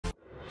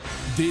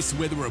This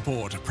weather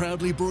report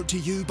proudly brought to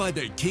you by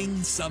the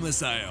King Summer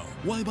Sale.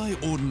 Why buy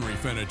ordinary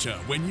furniture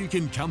when you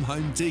can come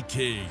home to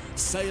King?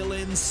 Sale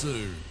ends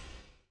soon.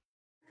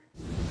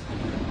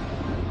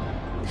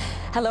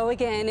 Hello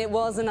again. It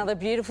was another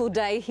beautiful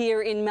day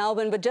here in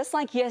Melbourne, but just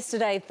like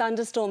yesterday,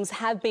 thunderstorms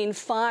have been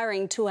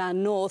firing to our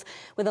north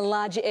with a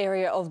large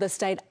area of the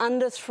state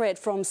under threat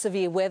from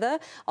severe weather.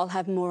 I'll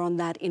have more on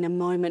that in a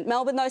moment.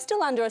 Melbourne, though,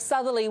 still under a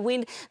southerly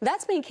wind.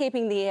 That's been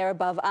keeping the air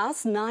above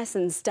us nice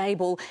and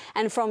stable.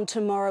 And from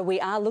tomorrow, we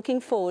are looking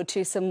forward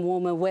to some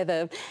warmer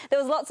weather. There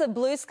was lots of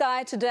blue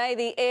sky today.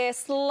 The air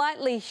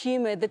slightly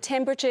humid. The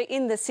temperature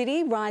in the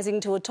city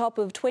rising to a top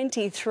of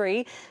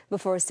 23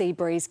 before a sea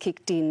breeze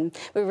kicked in.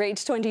 We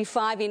reached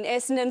 25 in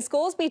Essendon,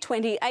 Scoresby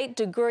 28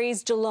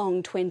 degrees,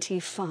 Geelong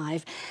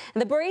 25.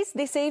 And the breeze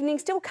this evening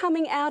still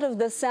coming out of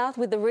the south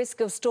with the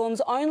risk of storms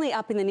only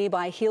up in the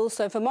nearby hills.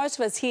 So for most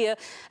of us here,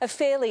 a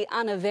fairly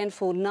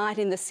uneventful night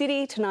in the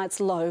city. Tonight's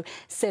low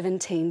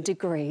 17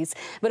 degrees.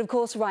 But of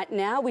course right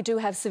now we do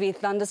have severe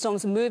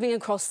thunderstorms moving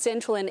across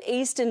central and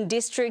eastern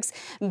districts.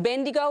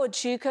 Bendigo,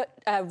 Echuca,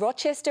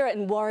 Rochester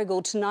and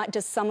Warragul tonight,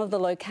 just some of the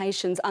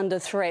locations under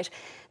threat.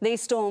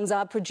 These storms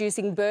are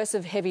producing bursts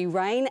of heavy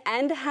rain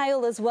and hail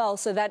as well,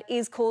 so that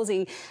is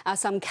causing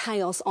some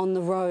chaos on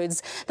the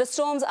roads. The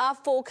storms are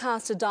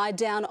forecast to die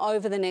down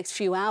over the next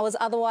few hours.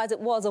 Otherwise,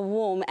 it was a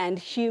warm and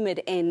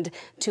humid end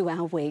to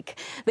our week.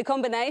 The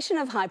combination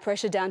of high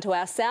pressure down to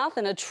our south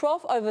and a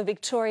trough over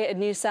Victoria and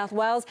New South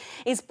Wales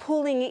is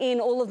pulling in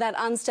all of that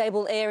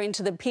unstable air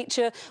into the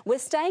picture. We're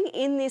staying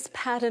in this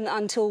pattern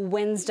until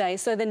Wednesday,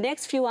 so the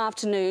next few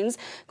afternoons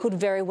could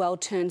very well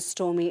turn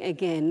stormy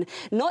again.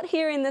 Not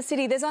here in the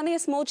city. There's only a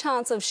small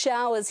chance of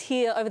showers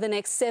here over the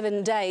next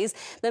 7 days.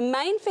 The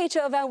main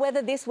feature of our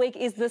weather this week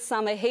is the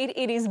summer heat.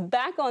 It is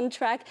back on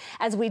track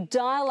as we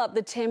dial up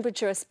the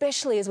temperature,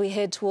 especially as we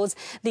head towards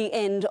the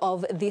end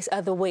of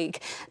the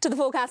week. To the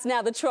forecast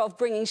now, the trough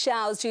bringing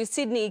showers to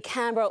Sydney,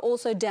 Canberra,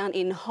 also down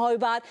in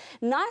Hobart.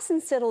 Nice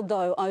and settled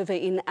though over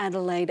in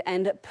Adelaide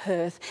and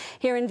Perth.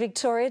 Here in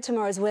Victoria,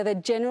 tomorrow's weather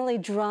generally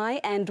dry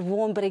and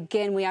warm, but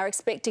again we are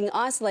expecting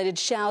isolated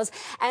showers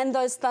and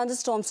those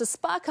thunderstorms to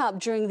spark up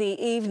during the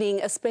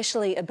evening,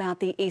 especially about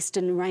the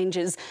eastern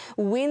ranges.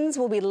 Winds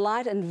will be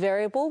light and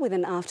variable with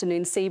an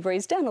afternoon sea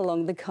breeze down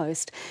along the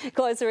coast.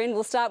 Closer in,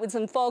 we'll start with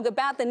some fog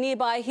about the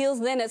nearby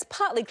hills. Then it's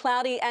partly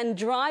cloudy and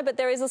dry, but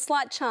there is a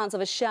slight chance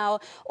of a shower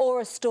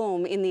or a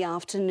storm in the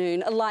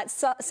afternoon. A light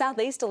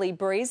southeasterly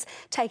breeze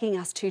taking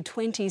us to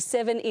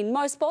 27 in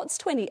most spots,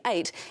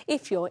 28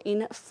 if you're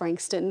in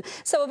Frankston.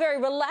 So a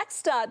very relaxed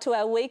start to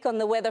our week on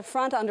the weather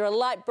front under a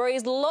light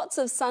breeze. Lots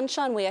of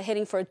sunshine. We are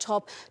heading for a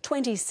top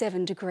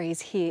 27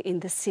 degrees here in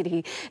the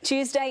city.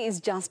 Tuesday is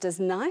just as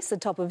nice, a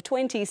top of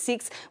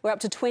 26. We're up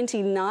to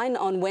 29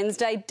 on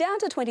Wednesday, down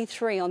to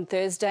 23 on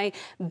Thursday,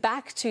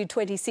 back to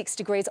 26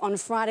 degrees on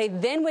Friday.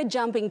 Then we're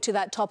jumping to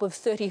that top of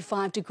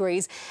 35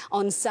 degrees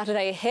on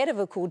Saturday, ahead of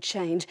a cool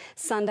change.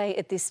 Sunday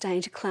at this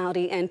stage,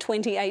 cloudy and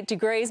 28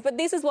 degrees. But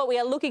this is what we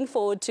are looking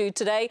forward to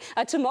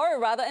tomorrow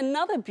rather,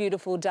 another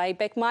beautiful day.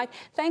 Beck, Mike,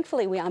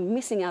 thankfully we are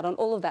missing out on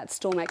all of that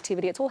storm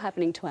activity. It's all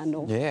happening to our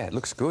north. Yeah, it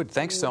looks good.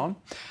 Thanks, Son.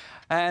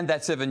 And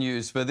that's 7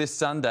 News for this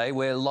Sunday.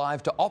 We're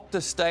live to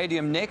Optus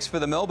Stadium next for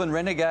the Melbourne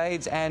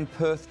Renegades and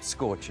Perth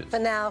Scorchers. For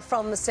now,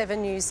 from the 7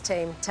 News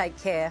team, take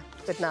care.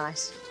 Good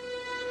night.